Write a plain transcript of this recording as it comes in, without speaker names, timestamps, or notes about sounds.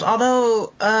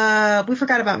Although, we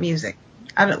forgot about music.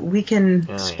 We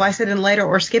can splice it in later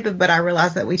or skip it, but I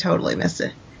realized that we totally missed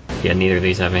it. Yeah, neither of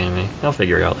these have anime. I'll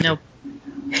figure it out later. Nope.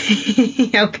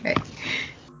 Okay.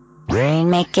 Rain,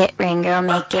 make it, rain girl,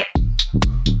 make it.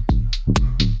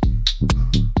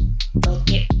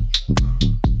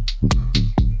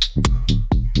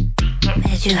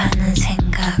 매주 하는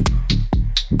생각.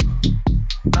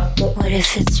 What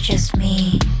if it's just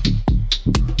me?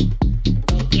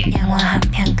 영화 한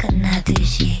편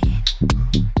끝나듯이.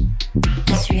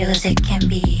 As real as it can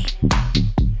be.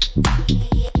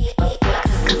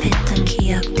 급급했던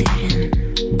기억들은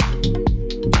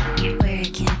where I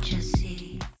can't just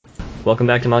see. Welcome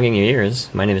back to Mugging Your Ears.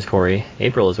 My name is Corey.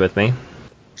 April is with me.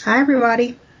 Hi,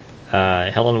 everybody.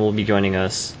 Helen will be joining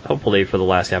us, hopefully, for the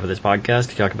last half of this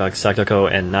podcast to talk about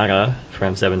Sakako and Naga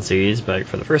from Seven Seas, but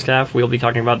for the first half, we'll be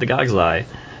talking about The Gog's Lie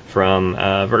from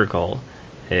Vertical.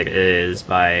 It is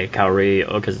by Kaori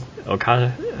Ozaki.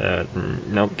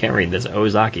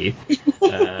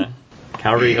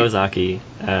 Kaori Ozaki,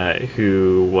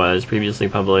 who was previously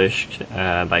published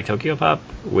by Tokyopop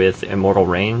with Immortal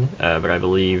Rain, but I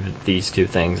believe these two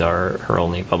things are her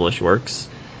only published works.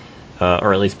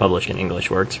 Or at least published in English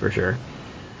works, for sure.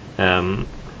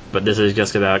 But this is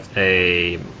just about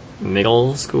a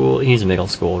middle school... He's middle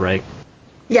school, right?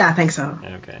 Yeah, I think so.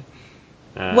 Okay.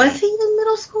 Was he in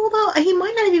middle school, though? He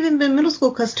might not have even been middle school,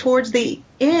 because towards the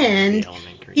end,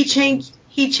 he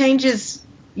changes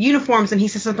uniforms, and he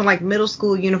says something like, middle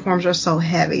school uniforms are so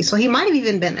heavy. So he might have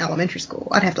even been elementary school.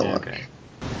 I'd have to look. Okay.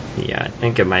 Yeah, I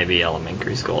think it might be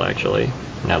elementary school, actually,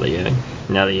 now that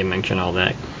you mention all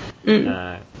that.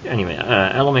 Anyway,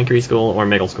 elementary school or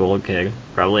middle school kid,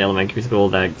 probably elementary school,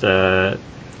 that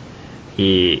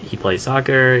he plays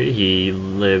soccer, he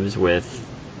lives with,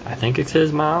 I think it's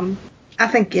his mom? I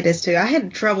think it is too. I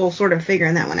had trouble sort of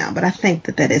figuring that one out, but I think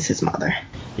that is his mother.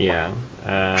 Yeah,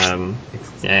 and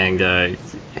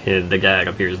the dad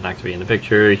appears not to be in the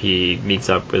picture. He meets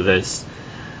up with this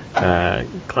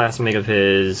classmate of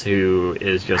his who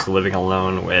is just living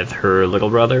alone with her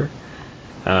little brother.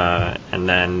 And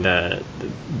then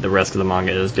the rest of the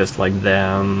manga is just like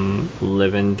them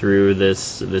living through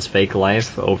this fake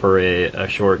life over a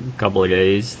short couple of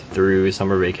days through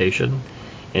summer vacation,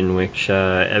 in which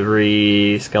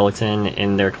every skeleton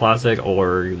in their closet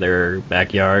or their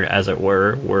backyard, as it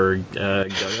were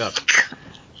dug up.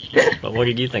 But what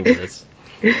did you think of this?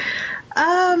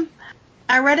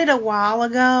 I read it a while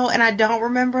ago, and I don't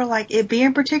remember it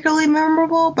being particularly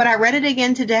memorable, but I read it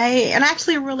again today, and I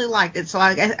actually really liked it, so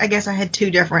I guess I had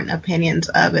two different opinions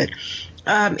of it.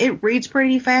 It reads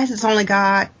pretty fast. It's only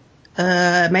got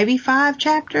maybe 5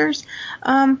 chapters.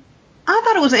 I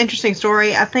thought it was an interesting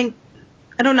story. I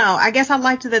don't know. I guess I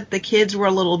liked that the kids were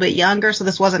a little bit younger, so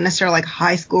this wasn't necessarily like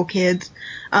high school kids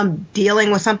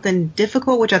dealing with something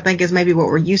difficult, which I think is maybe what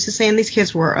we're used to seeing. These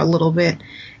kids were a little bit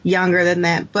younger than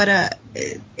that, but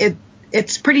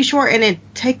it's pretty short, and it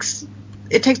takes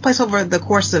place over the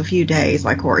course of a few days,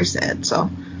 like Corey said. So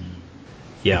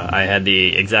yeah, I had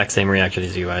the exact same reaction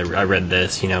as you. I read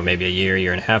this, maybe a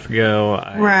year and a half ago.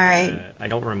 Right. I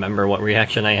don't remember what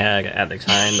reaction I had at the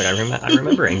time, but I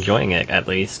remember enjoying it at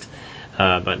least.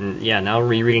 But yeah, now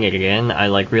rereading it again, I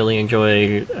really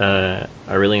enjoyed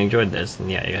this.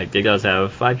 And yeah, it does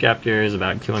have 5 chapters,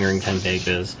 about 210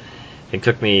 pages. It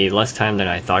took me less time than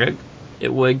I thought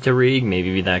it would to read.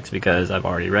 Maybe that's because I've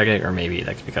already read it, or maybe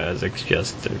that's because it's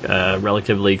just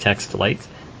relatively text light.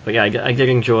 But yeah, I did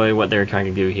enjoy what they're trying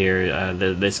to do here.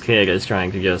 This kid is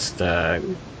trying to just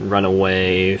run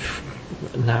away.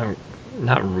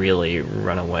 Not really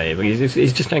run away, but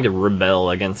he's just trying to rebel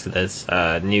against this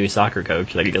new soccer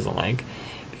coach that he doesn't like,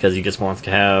 because he just wants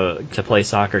to play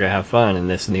soccer to have fun, and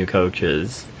this new coach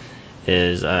is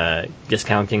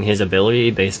discounting his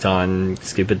ability based on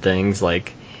stupid things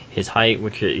like his height,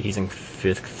 which he's in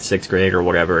 5th, 6th grade or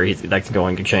whatever. That's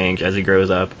going to change as he grows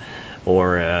up,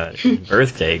 or his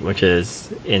birth date, which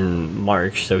is in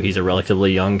March, so he's a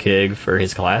relatively young kid for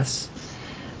his class.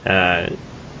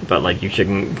 But you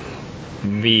shouldn't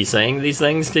be saying these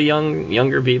things to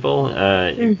younger people.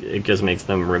 It just makes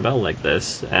them rebel like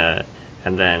this, and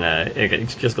then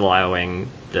it's just allowing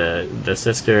the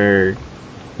sister.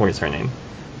 What is her name?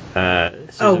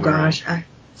 Suzumura. Oh gosh,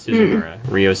 Suzumura.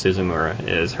 Ryo Suzumura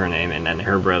is her name, and then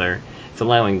her brother. It's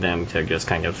allowing them to just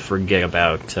kind of forget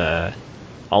about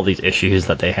all these issues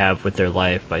that they have with their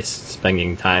life by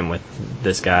spending time with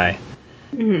this guy.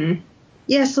 Mm-hmm.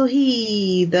 Yeah, so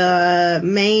the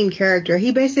main character,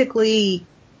 he basically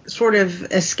sort of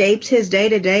escapes his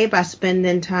day-to-day by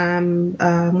spending time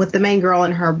with the main girl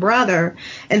and her brother.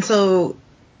 And so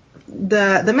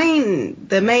the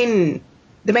main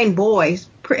the main boy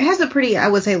has a pretty, I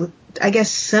would say, I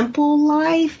guess, simple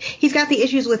life. He's got the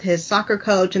issues with his soccer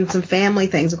coach and some family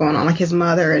things going on. Like his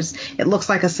mother it looks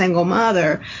like a single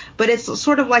mother, but it's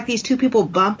sort of like these two people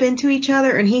bump into each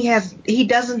other, and he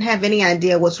doesn't have any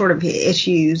idea what sort of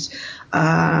issues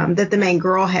that the main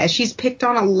girl has. She's picked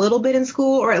on a little bit in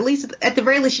school, or at least at the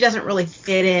very least, she doesn't really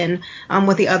fit in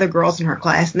with the other girls in her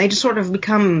class, and they just sort of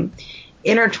become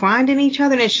intertwined in each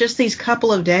other. And it's just these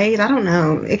couple of days. I don't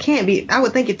know. It can't be. I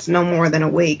would think it's no more than a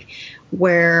week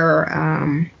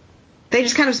where they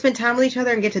just kind of spend time with each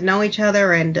other and get to know each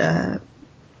other, and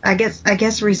I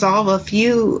guess resolve a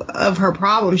few of her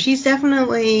problems. She's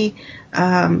definitely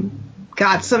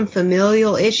got some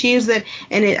familial issues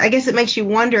I guess it makes you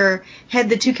wonder, had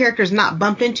the two characters not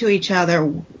bumped into each other,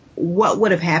 what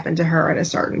would have happened to her at a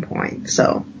certain point.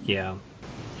 So yeah,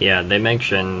 they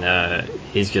mention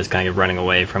he's just kind of running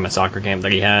away from a soccer camp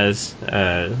that he has,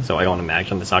 so I don't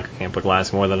imagine the soccer camp would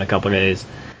last more than a couple of days.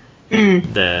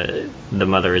 The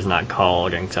mother is not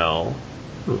called until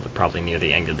probably near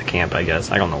the end of the camp, I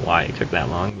guess. I don't know why it took that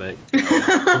long, but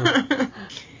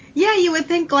yeah, you would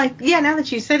think now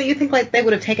that you said it, you think like they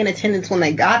would have taken attendance when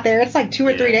they got there. It's like 2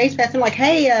 or 3 days past, and like,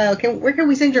 hey, where can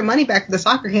we send your money back to the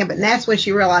soccer camp? And that's when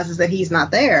she realizes that he's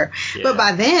not there. Yeah. But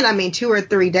by then, I mean, 2 or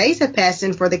 3 days have passed,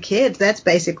 and for the kids, that's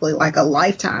basically like a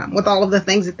lifetime with all of the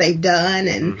things that they've done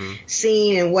and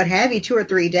seen and what have you. 2 or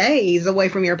 3 days away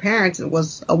from your parents, it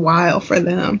was a while for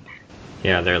them.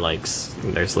 Yeah,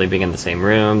 they're sleeping in the same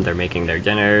room. They're making their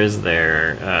dinners.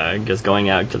 They're just going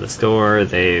out to the store.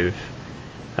 They've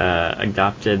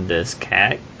adopted this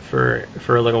cat for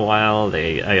a little while.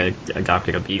 They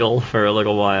adopted a beagle for a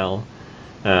little while,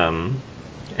 and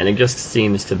it just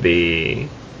seems to be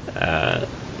a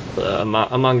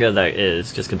manga that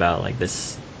is just about like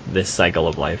this cycle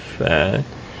of life.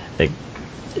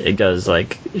 It does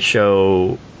like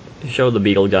show the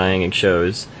beagle dying. It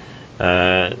shows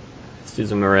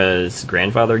Suzumura's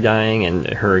grandfather dying and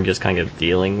her just kind of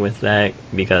dealing with that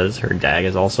because her dad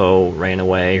has also ran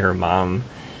away. Her mom,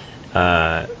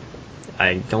 I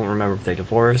don't remember if they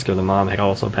divorced or the mom had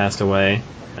also passed away.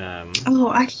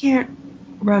 I can't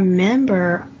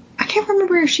remember. I can't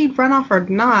remember if she'd run off or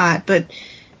not, but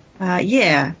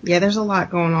yeah, there's a lot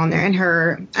going on there.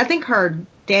 And I think her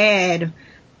dad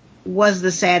was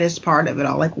the saddest part of it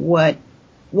all. Like what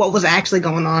was actually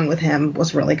going on with him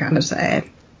was really kind of sad.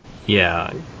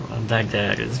 Yeah, that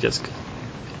dad is just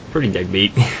pretty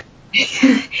deadbeat.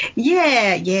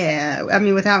 Yeah. I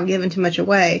mean, without giving too much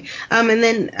away. And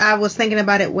then I was thinking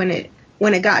about it when it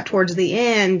got towards the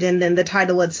end, and then the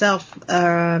title itself,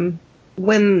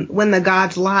 when the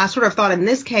gods lie. I sort of thought in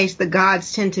this case the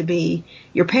gods tend to be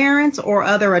your parents or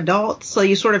other adults, so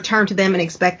you sort of turn to them and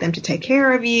expect them to take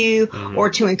care of you or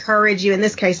to encourage you. In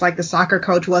this case, like the soccer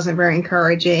coach wasn't very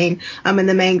encouraging, and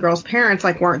the main girl's parents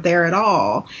like weren't there at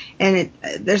all. And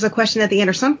there's a question at the end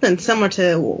or something similar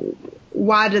to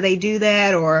why do they do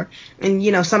that,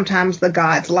 and sometimes the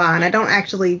gods lie. And I don't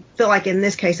actually feel like in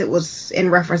this case it was in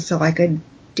reference to like a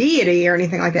deity or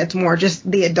anything like that. It's more just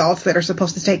the adults that are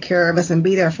supposed to take care of us and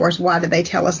be there for us. Why do they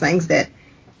tell us things that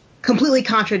completely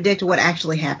contradict what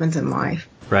actually happens in life?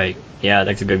 Right. Yeah,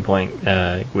 that's a good point.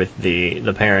 With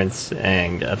the parents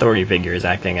and authority figures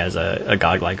acting as a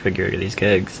godlike figure to these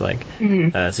kids, like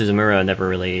Suzumura never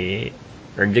really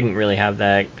or didn't really have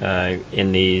that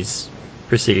in these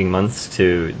preceding months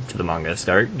to the manga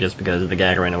start, just because the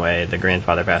dad ran away, the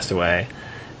grandfather passed away.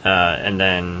 And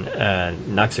then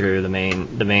Natsuru,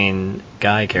 the main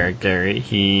guy character,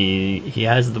 he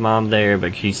has the mom there,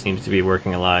 but she seems to be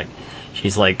working a lot.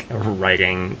 She's like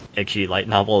writing ecchi light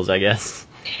novels, I guess.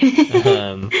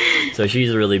 So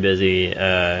she's really busy.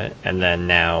 And then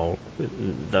now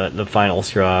the final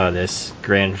straw, this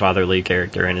grandfatherly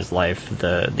character in his life,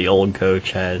 the old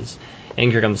coach has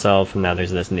injured himself, and now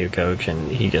there's this new coach, and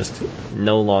he just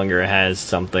no longer has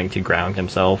something to ground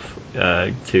himself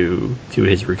to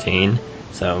his routine.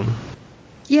 So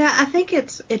yeah, I think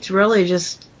it's really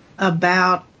just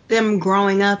about them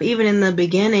growing up. Even in the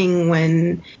beginning,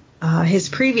 when his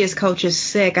previous coach is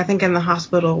sick, I think in the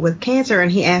hospital with cancer,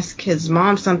 and he asked his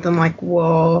mom something like,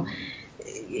 well,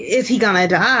 is he gonna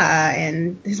die?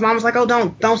 And his mom was like, oh,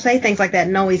 don't say things like that.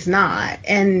 No, he's not.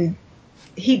 And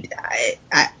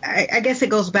I guess it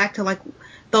goes back to like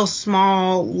those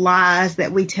small lies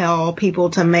that we tell people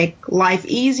to make life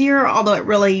easier, although it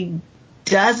really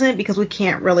doesn't, because we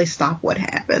can't really stop what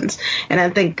happens. And I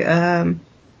think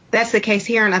that's the case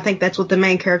here, and I think that's what the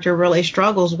main character really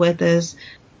struggles with is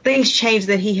things change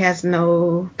that he has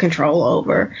no control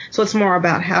over. So it's more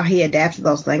about how he adapts to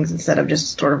those things instead of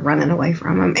just sort of running away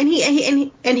from them. And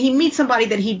he meets somebody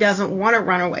that he doesn't want to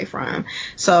run away from.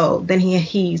 So then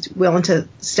he's willing to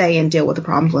stay and deal with the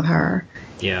problems with her.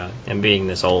 Yeah, and being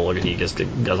this old, he just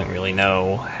doesn't really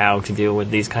know how to deal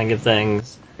with these kind of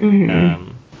things.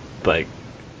 Mm-hmm. But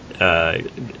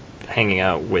hanging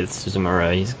out with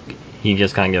Suzumura, he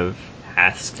just kind of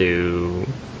has to,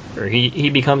 or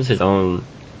he becomes his own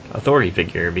authority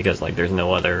figure because like there's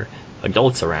no other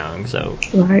adults around. So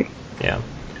Right. yeah,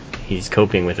 he's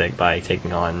coping with it by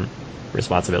taking on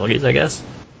responsibilities, I guess.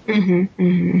 Mm-hmm.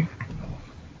 Mm-hmm.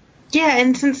 Yeah,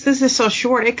 and since this is so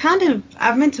short,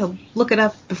 I meant to look it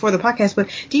up before the podcast, but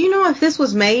do you know if this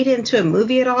was made into a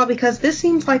movie at all? Because this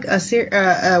seems like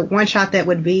a one-shot that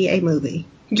would be a movie.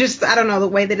 Just, I don't know, the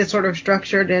way that it's sort of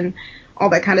structured and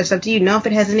all that kind of stuff. Do you know if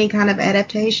it has any kind of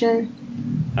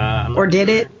adaptation? Or did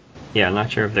it? Yeah, I'm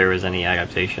not sure if there was any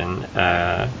adaptation.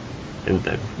 I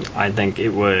think it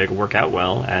would work out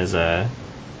well as a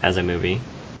movie.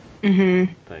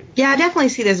 Mm-hmm. But, yeah, I definitely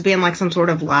see this being like some sort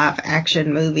of live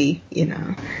action movie, you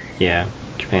know. Yeah,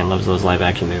 Japan loves those live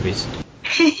action movies.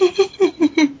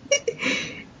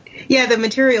 Yeah, the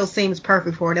material seems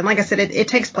perfect for it, and like I said, it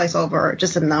takes place over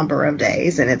just a number of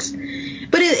days, and it's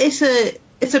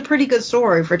a pretty good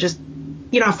story for just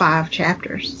 5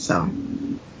 chapters. So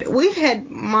we've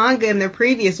had manga in the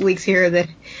previous weeks here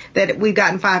that we've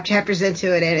gotten 5 chapters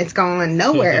into it and it's gone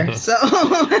nowhere. So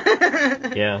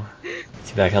yeah,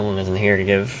 too bad Helen isn't here to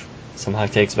give some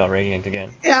hot takes about Radiant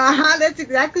again. Yeah, that's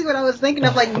exactly what I was thinking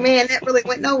of. Like, man, that really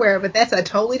went nowhere. But that's a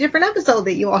totally different episode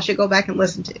that you all should go back and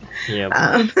listen to.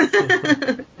 Yeah.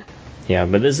 Yeah,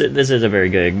 but this is a very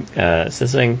good,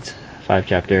 succinct 5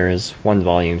 chapters, 1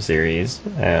 volume series.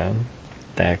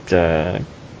 That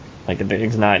like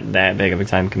it's not that big of a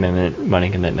time commitment, money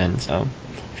commitment. So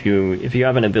if you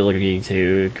have an ability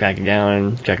to track it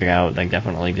down, check it out, then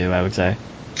definitely do. I would say.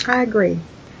 I agree.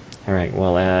 All right.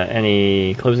 Well,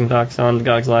 any closing thoughts on the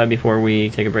Gogs Live before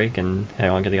we take a break and head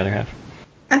on to the other half?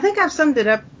 I think I've summed it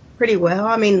up pretty well.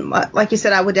 I mean, like you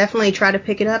said, I would definitely try to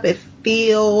pick it up. It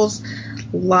feels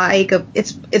like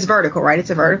it's vertical, right?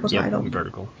 It's a vertical title.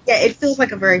 Vertical. Yeah, it feels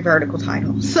like a very vertical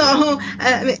title. So,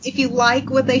 I mean, if you like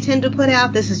what they tend to put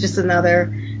out, this is just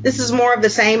this is more of the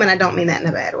same, and I don't mean that in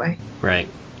a bad way. Right.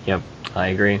 Yep. I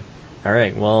agree. All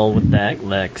right. Well, with that,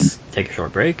 let's take a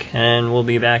short break, and we'll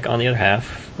be back on the other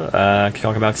half to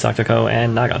talk about Sakako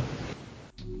and Naga.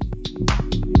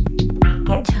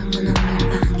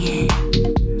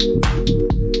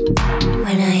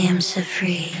 When I am so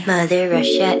free. Mother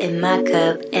Russia in my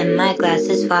cup, and my glass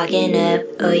is fogging up.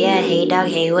 Oh yeah, hey dog,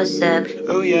 hey what's up?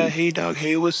 Oh yeah, hey dog,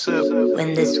 hey what's up?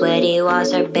 When the sweaty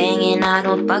walls are banging, I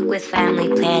don't fuck with family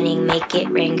planning. Make it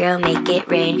rain, girl, make it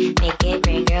rain. Make it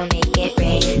rain, girl, make it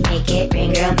rain. Make it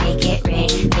rain, girl, make it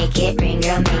rain. Make it rain,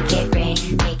 girl, make it rain.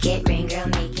 Make it rain, girl,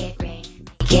 make it rain.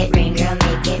 Make it rain, girl,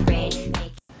 make it rain.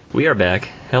 We are back.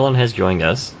 Helen has joined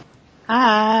us.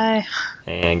 Hi.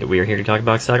 And we are here to talk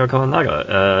about Sakako and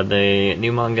Naga, the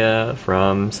new manga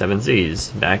from Seven Seas,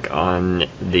 back on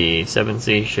the Seven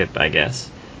Seas ship, I guess.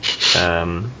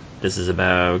 This is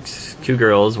about 2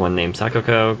 girls, one named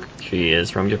Sakako, she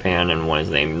is from Japan, and one is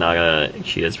named Naga,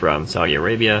 she is from Saudi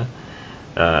Arabia.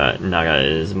 Naga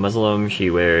is Muslim, she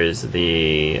wears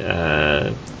the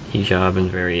hijab and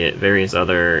various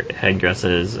other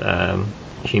headdresses.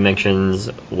 She mentions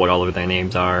what all of their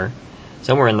names are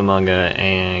somewhere in the manga,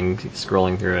 and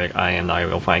scrolling through it, I am not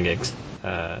able to find gigs.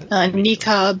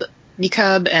 Niqab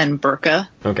and burqa.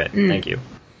 Okay, thank you.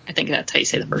 I think that's how you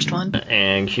say the first one.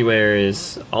 And she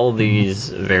wears all of these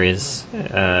various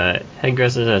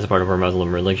headdresses as a part of her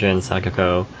Muslim religion.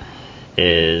 Sakako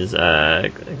is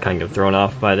kind of thrown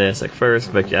off by this at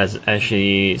first, but as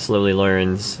she slowly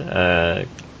learns the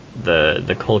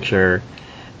culture,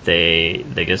 they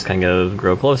just kind of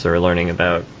grow closer, learning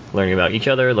about each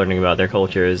other, learning about their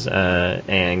cultures,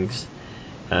 and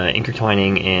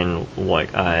intertwining in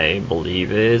what I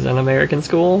believe is an American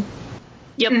school.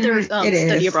 Yep, there's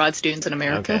study abroad students in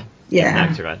America. Okay. Yeah.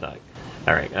 That's what I thought.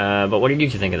 All right, but what did you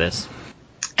think of this?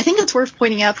 I think it's worth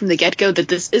pointing out from the get-go that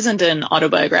this isn't an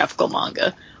autobiographical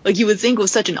manga. Like, you would think with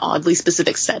such an oddly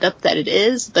specific setup that it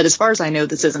is, but as far as I know,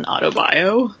 this isn't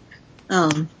autobio.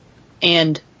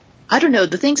 And I don't know,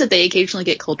 the things that they occasionally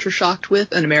get culture shocked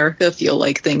with in America feel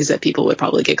like things that people would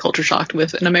probably get culture shocked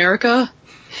with in America.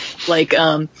 Like,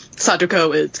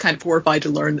 Satoko is kind of horrified to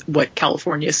learn what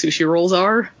California sushi rolls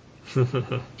are.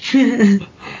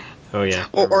 Oh, yeah.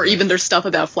 Or even there's stuff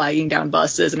about flagging down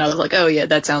buses, and I was like, oh yeah,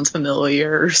 that sounds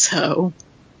familiar, so...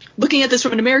 looking at this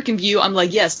from an American view, I'm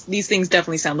like, yes, these things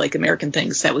definitely sound like American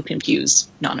things that would confuse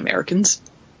non-Americans.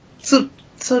 So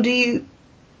do you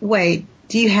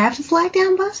have to flag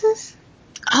down buses?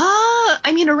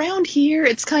 I mean, around here,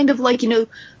 it's kind of like,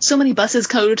 so many buses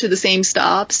go to the same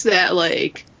stops that,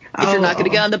 like, if you're not going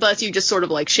to get on the bus, you just sort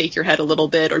of, like, shake your head a little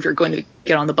bit, or if you're going to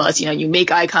get on the bus, you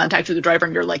make eye contact with the driver,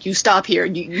 and you're like, you stop here,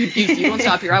 you don't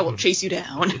stop here, I will chase you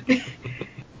down.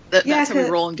 That's how we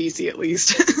roll in DC, at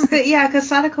least. Yeah, because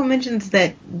Sadako mentions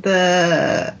that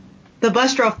the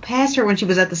bus drove past her when she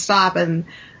was at the stop, and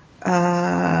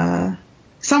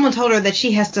someone told her that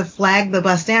she has to flag the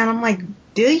bus down. I'm like,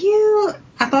 do you?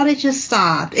 I thought it just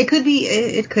stopped. It could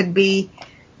be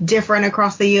different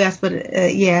across the U.S.,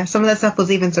 but yeah, some of that stuff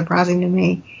was even surprising to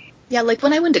me. Yeah, like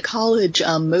when I went to college,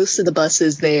 most of the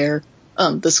buses there,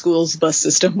 the school's bus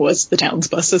system was the town's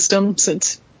bus system,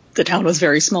 since the town was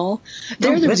very small.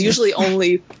 There was usually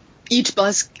only, each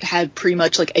bus had pretty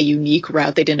much like a unique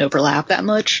route. They didn't overlap that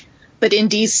much. But in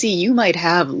DC, you might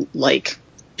have like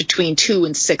between 2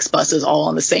 and 6 buses all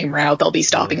on the same route. They'll be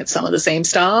stopping at some of the same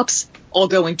stops, all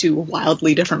going to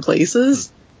wildly different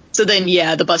places. So then,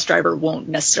 yeah, the bus driver won't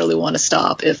necessarily want to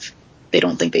stop if they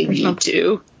don't think they need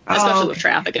to, especially with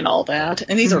traffic and all that.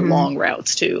 And these are long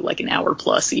routes, too, like an hour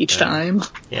plus each time.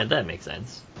 Yeah, that makes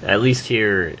sense. At least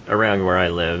here, around where I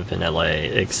live in LA,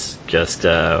 it's just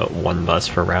one bus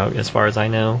per route, as far as I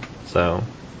know. So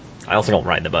I also don't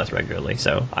ride the bus regularly,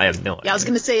 so I have no idea. Yeah, I was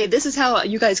going to say, this is how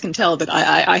you guys can tell that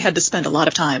I had to spend a lot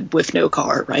of time with no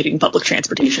car, riding public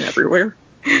transportation everywhere.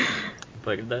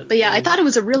 But yeah, I thought it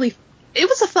was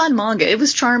a fun manga. It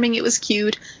was charming. It was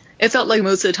cute. It felt like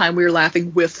most of the time we were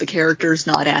laughing with the characters,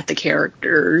 not at the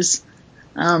characters.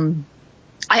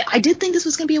 I did think this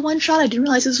was going to be a one-shot. I didn't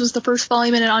realize this was the first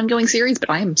volume in an ongoing series, but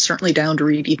I am certainly down to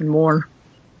read even more.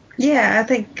 Yeah, I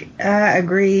think I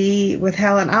agree with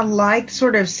Helen. I liked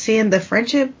sort of seeing the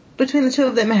friendship between the two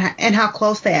of them and how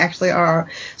close they actually are.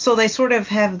 So they sort of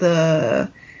have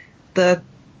the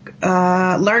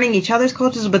learning each other's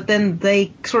cultures, but then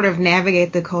they sort of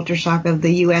navigate the culture shock of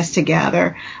the U.S.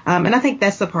 together. And I think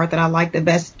that's the part that I like the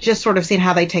best, just sort of seeing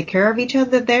how they take care of each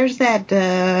other. There's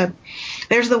the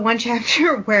one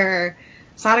chapter where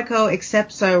Sadako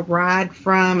accepts a ride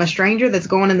from a stranger that's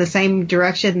going in the same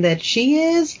direction that she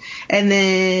is. And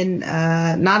then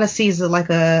Nada sees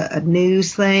a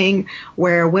news thing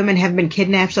where women have been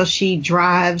kidnapped. So she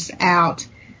drives out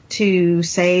to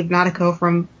save Sadako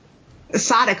from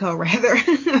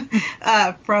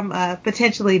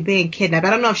potentially being kidnapped. I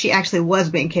don't know if she actually was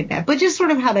being kidnapped, but just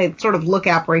sort of how they sort of look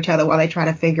out for each other while they try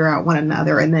to figure out one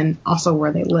another, and then also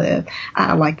where they live.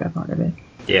 I like that part of it.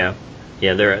 Yeah,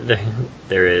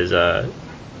 there is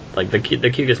like the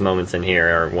cutest moments in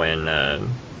here are when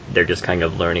they're just kind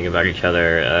of learning about each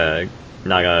other.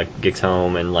 Naga gets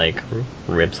home and like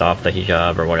rips off the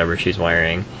hijab or whatever she's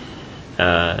wearing,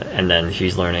 and then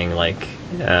she's learning like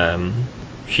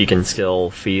she can still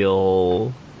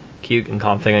feel cute and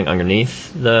confident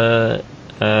underneath the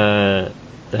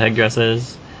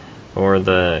headdresses, or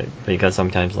because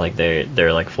sometimes like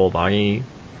they're like full body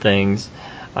things.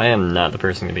 I am not the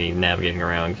person to be navigating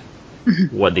around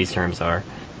what these terms are,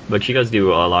 but she does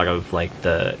do a lot of like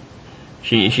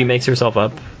she makes herself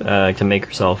up to make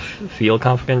herself feel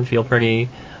confident, feel pretty,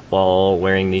 while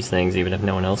wearing these things, even if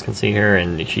no one else can see her,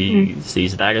 and she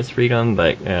sees that as freedom,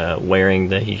 but wearing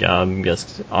the hijab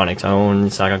just on its own,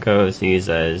 Sadako sees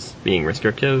as being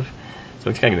restrictive. So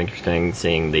it's kind of interesting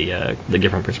seeing the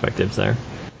different perspectives there.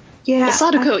 Yeah, well,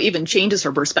 Sadako even changes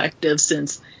her perspective,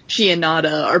 since she and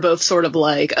Nada are both sort of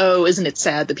like, oh, isn't it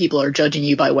sad that people are judging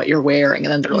you by what you're wearing?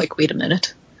 And then they're like, wait a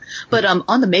minute. But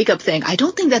on the makeup thing, I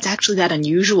don't think that's actually that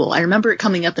unusual. I remember it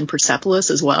coming up in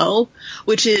Persepolis as well,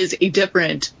 which is a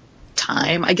different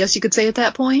time, I guess you could say at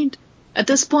this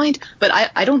point. But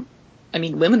I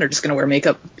mean, women are just going to wear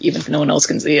makeup even if no one else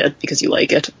can see it because you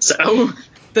like it. So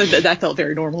that felt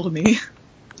very normal to me.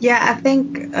 Yeah, I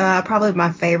think probably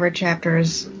my favorite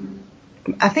chapters,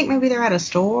 I think maybe they're at a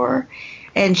store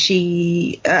and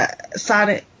Sadako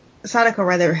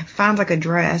rather finds like a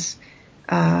dress,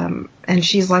 and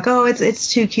she's like, oh,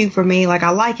 it's too cute for me. Like, I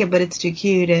like it, but it's too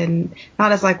cute. And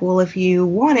Nada's like, well, if you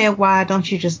want it, why don't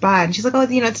you just buy it? And she's like, oh,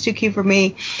 it's too cute for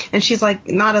me. And she's like,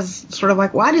 Nada's sort of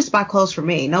like, well, I just buy clothes for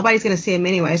me. Nobody's going to see them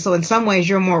anyway. So in some ways,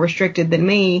 you're more restricted than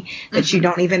me, that you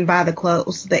don't even buy the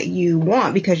clothes that you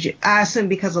want I assume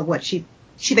because of what she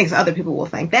thinks other people will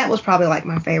think. That was probably like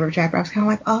my favorite chapter. I was kind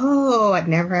of like, oh, I'd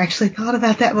never actually thought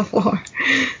about that before.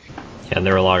 Yeah, and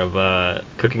there were a lot of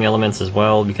cooking elements as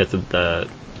well, because of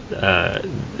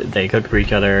they cook for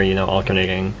each other,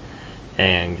 alternating,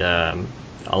 and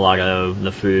a lot of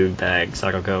the food that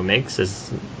Sakako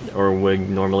makes or would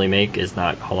normally make is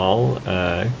not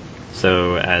halal.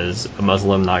 So as a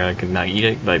Muslim, Naga could not eat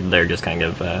it, but they're just kind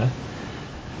of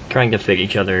trying to fit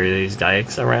each other's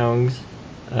diets around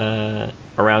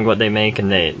what they make.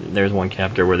 And there's one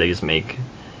chapter where they just make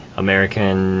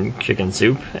American chicken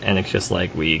soup, and it's just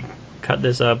like, we cut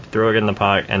this up, throw it in the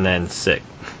pot, and then sit.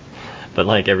 But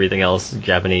like everything else,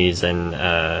 Japanese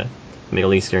and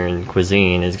Middle Eastern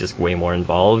cuisine is just way more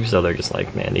involved, so they're just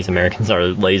like, man, these Americans are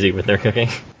lazy with their cooking.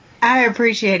 I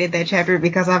appreciated that chapter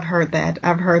because I've heard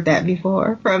that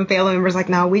before from family members. Like,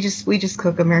 no, we just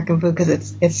cook American food because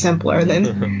it's simpler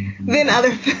than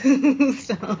other foods.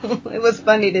 So it was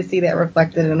funny to see that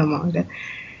reflected in a manga.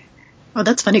 Oh,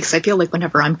 that's funny, because I feel like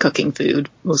whenever I'm cooking food,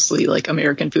 mostly like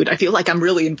American food, I feel like I'm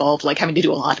really involved, like having to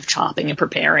do a lot of chopping and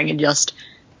preparing, and just,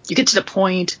 you get to the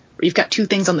point where you've got 2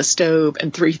 things on the stove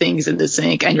and 3 things in the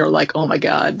sink, and you're like, oh my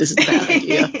god, this is a bad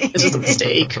idea. This is a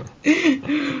mistake.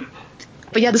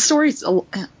 But yeah, the story is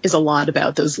a lot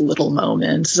about those little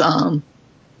moments.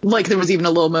 Like, there was even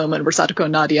a little moment where Satoko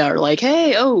and Nadia are like,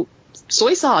 hey,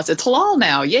 soy sauce, it's halal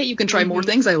now. Yeah, you can try more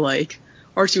things I like.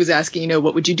 Or she was asking,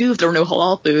 what would you do if there were no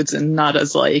halal foods? And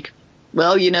Nada's like,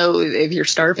 well, if you're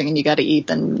starving and you got to eat,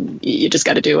 then you just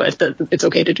got to do it. It's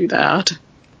okay to do that.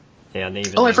 Yeah,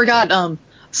 I forgot.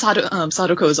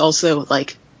 Sadako is also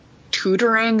like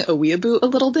tutoring a weeaboo a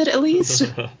little bit, at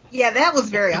least. Yeah, that was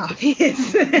very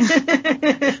obvious.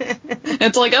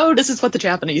 It's like, this is what the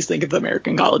Japanese think of the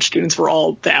American college students. We're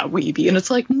all that weeby. And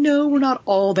it's like, no, we're not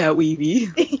all that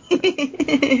weeby.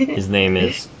 His name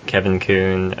is Kevin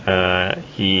Kuhn.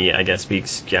 He, I guess,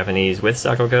 speaks Japanese with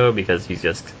Sakako because he's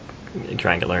just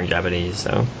trying to learn Japanese,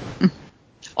 so...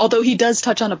 Although he does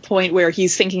touch on a point where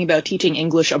he's thinking about teaching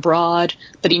English abroad,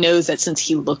 but he knows that since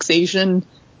he looks Asian,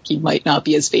 he might not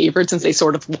be his favorite, since they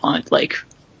sort of want, like,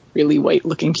 really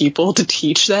white-looking people to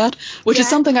teach that, which is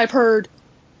something I've heard.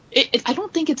 I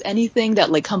don't think it's anything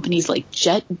that, like, companies like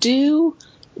Jet do,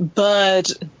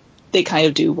 but they kind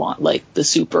of do want, like, the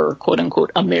super,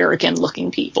 quote-unquote,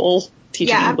 American-looking people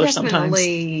teaching English sometimes.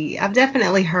 I've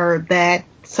definitely heard that,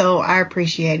 so I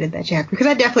appreciated that chapter, because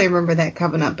I definitely remember that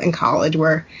coming up in college,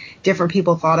 where different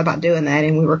people thought about doing that,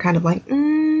 and we were kind of like,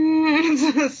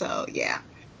 so, yeah.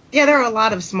 Yeah, there are a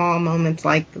lot of small moments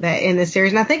like that in this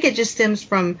series, and I think it just stems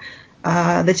from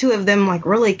the 2 of them, like,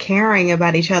 really caring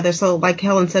about each other. So, like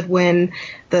Helen said, when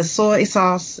the soy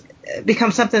sauce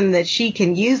becomes something that she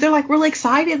can use, they're, like, really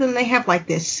excited, and they have, like,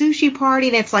 this sushi party,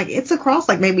 and it's, like, it's across,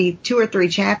 like, maybe 2 or 3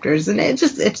 chapters, and it's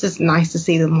just nice to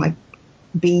see them, like,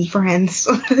 be friends.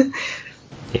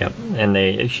 Yep,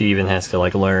 and she even has to,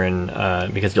 like, learn,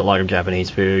 because a lot of Japanese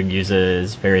food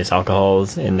uses various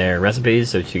alcohols in their recipes,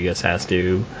 so she just has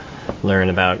to learn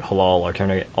about halal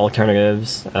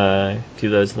alternatives to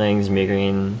those things.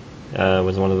 Mirin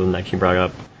was one of them that she brought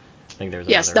up. I think there's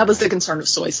that was the concern of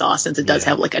soy sauce, since it does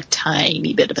have, like, a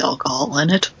tiny bit of alcohol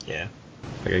in it. Yeah.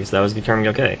 I guess that was determined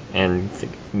okay. And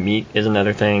meat is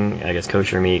another thing. I guess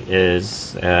kosher meat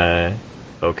is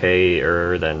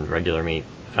okayer than regular meat.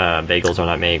 Bagels are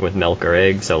not made with milk or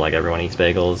eggs, so, like, everyone eats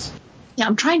bagels. Yeah,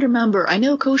 I'm trying to remember. I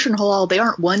know kosher and halal, they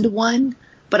aren't 1-to-1,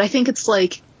 but I think it's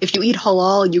like, if you eat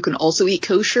halal, you can also eat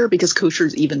kosher, because kosher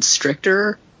is even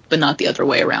stricter, but not the other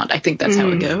way around. I think that's how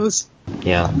it goes.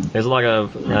 Yeah, there's a lot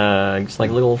of just,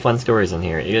 like, little fun stories in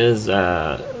here. It is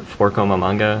 4-koma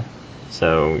manga,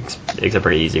 so it's a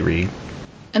pretty easy read.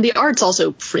 And the art's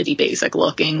also pretty basic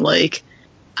looking. Like,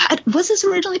 was this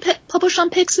originally published on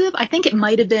Pixiv? I think it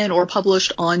might have been, or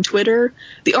published on Twitter.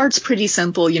 The art's pretty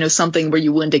simple, something where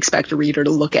you wouldn't expect a reader to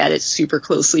look at it super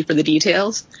closely for the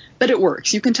details. But it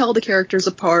works. You can tell the characters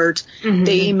apart.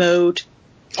 They emote,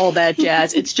 all that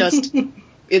jazz. It's just,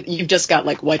 you've just got,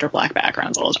 like, white or black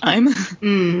backgrounds all the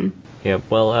time. Yep.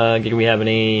 Well, do we have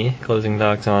any closing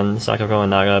thoughts on Sakako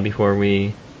and Naga before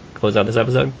we close out this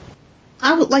episode?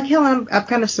 Like Helen, I'm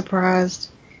kind of surprised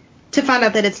to find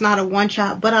out that it's not a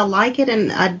one-shot, but I like it,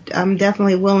 and I'm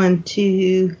definitely willing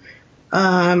to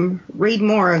read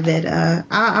more of it.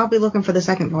 I'll be looking for the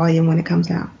 2nd volume when it comes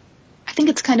out. I think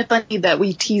it's kind of funny that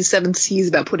we tease Seven Seas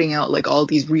about putting out, like, all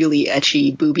these really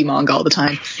ecchi booby manga all the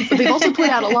time, but they've also put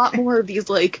out a lot more of these,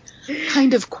 like,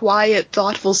 kind of quiet,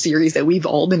 thoughtful series that we've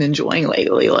all been enjoying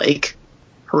lately. Like,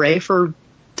 hooray for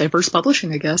diverse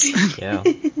publishing, I guess. Yeah.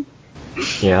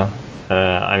 Yeah.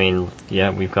 I mean,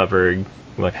 we've covered,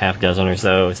 like, half dozen or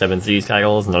so Seven Seas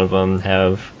titles. None of them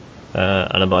have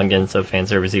an abundance of fan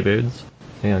servicey foods.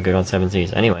 Yeah, good on Seven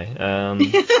Seas. Anyway,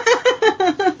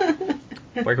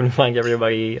 where can we find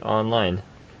everybody online?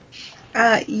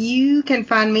 You can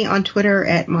find me on Twitter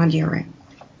at Mangiare.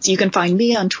 You can find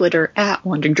me on Twitter at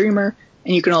Wandering Dreamer.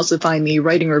 And you can also find me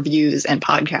writing reviews and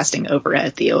podcasting over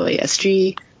at the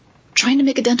OASG. Trying to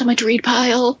make a dent on my to read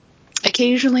pile.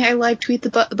 Occasionally I live tweet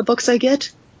the books I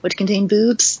get, which contain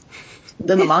boobs.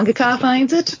 Then the mangaka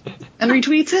finds it and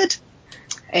retweets it.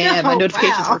 And my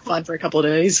notifications were fun for a couple of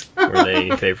days. Were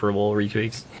they favorable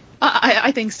retweets?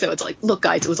 I think so. It's like, look,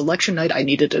 guys, it was election night. I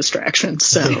needed a distraction,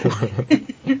 so. All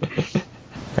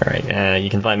right. You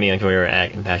can find me on Twitter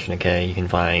at CompassionateK. You can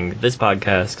find this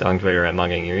podcast on Twitter at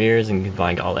Manga in Your Ears, and you can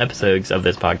find all episodes of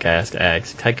this podcast at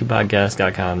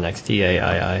taikupodcast.com. That's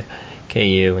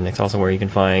TAIIKU, and that's also where you can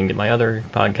find my other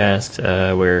podcast,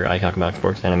 where I talk about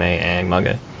sports, anime, and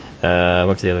manga.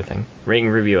 What's the other thing? Rate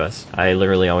and review us. I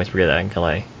literally always forget that until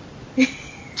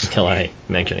I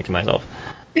mention it to myself.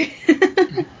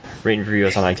 Rate and review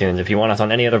us on iTunes. If you want us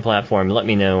on any other platform, let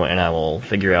me know, and I will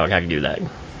figure out how to do that.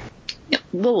 Yep.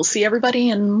 Well, we'll see everybody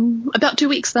in about 2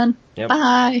 weeks then. Yep.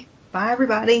 Bye. Bye,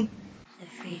 everybody. The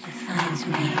free defines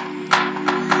me.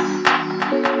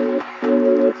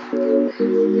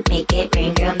 Make it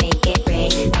rain, girl, make it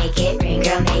rain. Make it rain,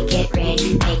 girl, make it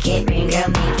rain. Make it rain, girl,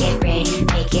 make it rain.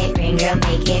 Make it rain, girl,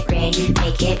 make it rain.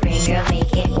 Make it rain, girl,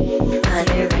 make it.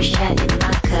 Mother Russia in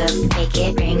my cup. Make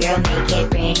it rain, girl, make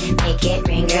it rain. Make it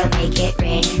rain, girl, make it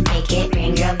rain. Make it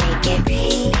rain, girl, make it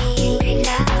rain.